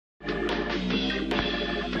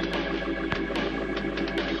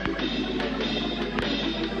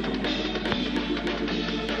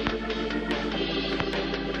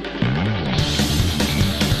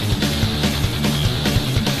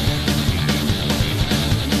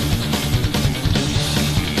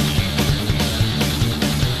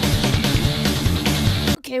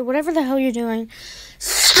whatever the hell you're doing,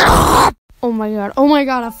 stop! Oh my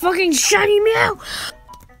god, a fucking shiny meow!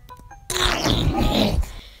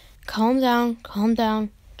 Calm down.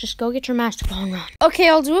 Just go get your master ball and run. Okay,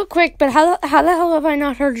 I'll do it quick, but how the hell have I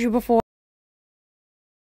not heard you before?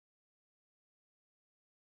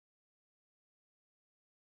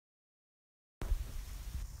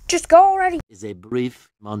 Just go already. Is a brief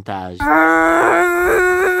montage.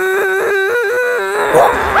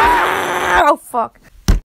 Oh, fuck.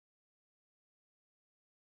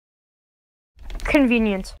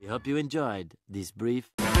 Convenient. We hope you enjoyed this brief.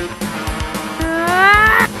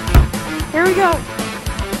 Here we go.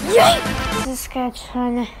 Yay! This guy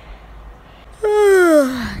trying to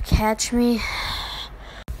catch me.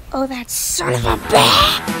 Oh, that son of a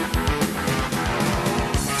bitch!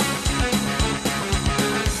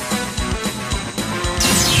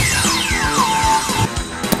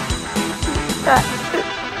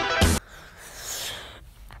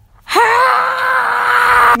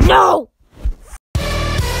 No!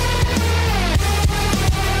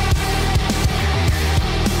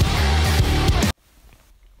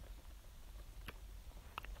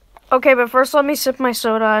 Okay, but first let me sip my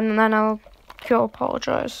soda and then I'll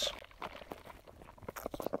apologize.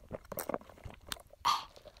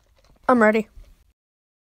 I'm ready.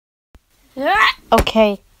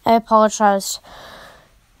 Okay, I apologize.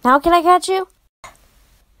 Now can I catch you?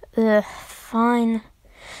 Fine.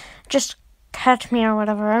 Just catch me or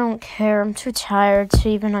whatever. I don't care. I'm too tired to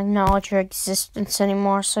even acknowledge your existence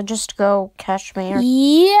anymore, so just go catch me.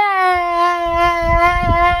 Yay!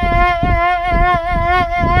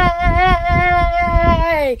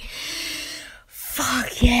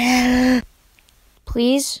 Fuck yeah!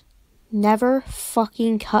 Please, never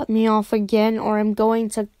fucking cut me off again or I'm going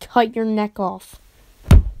to cut your neck off.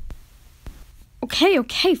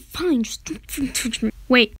 Okay, fine. Just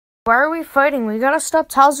wait. Why are we fighting? We gotta stop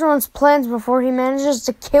Talzaron's plans before he manages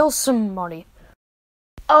to kill somebody.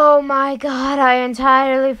 Oh my god, I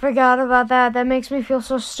entirely forgot about that. That makes me feel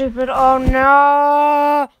so stupid. Oh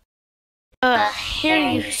no! Here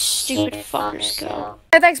you stupid fuckers go.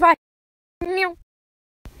 Hey, thanks, bye.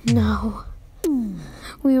 No.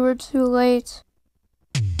 We were too late.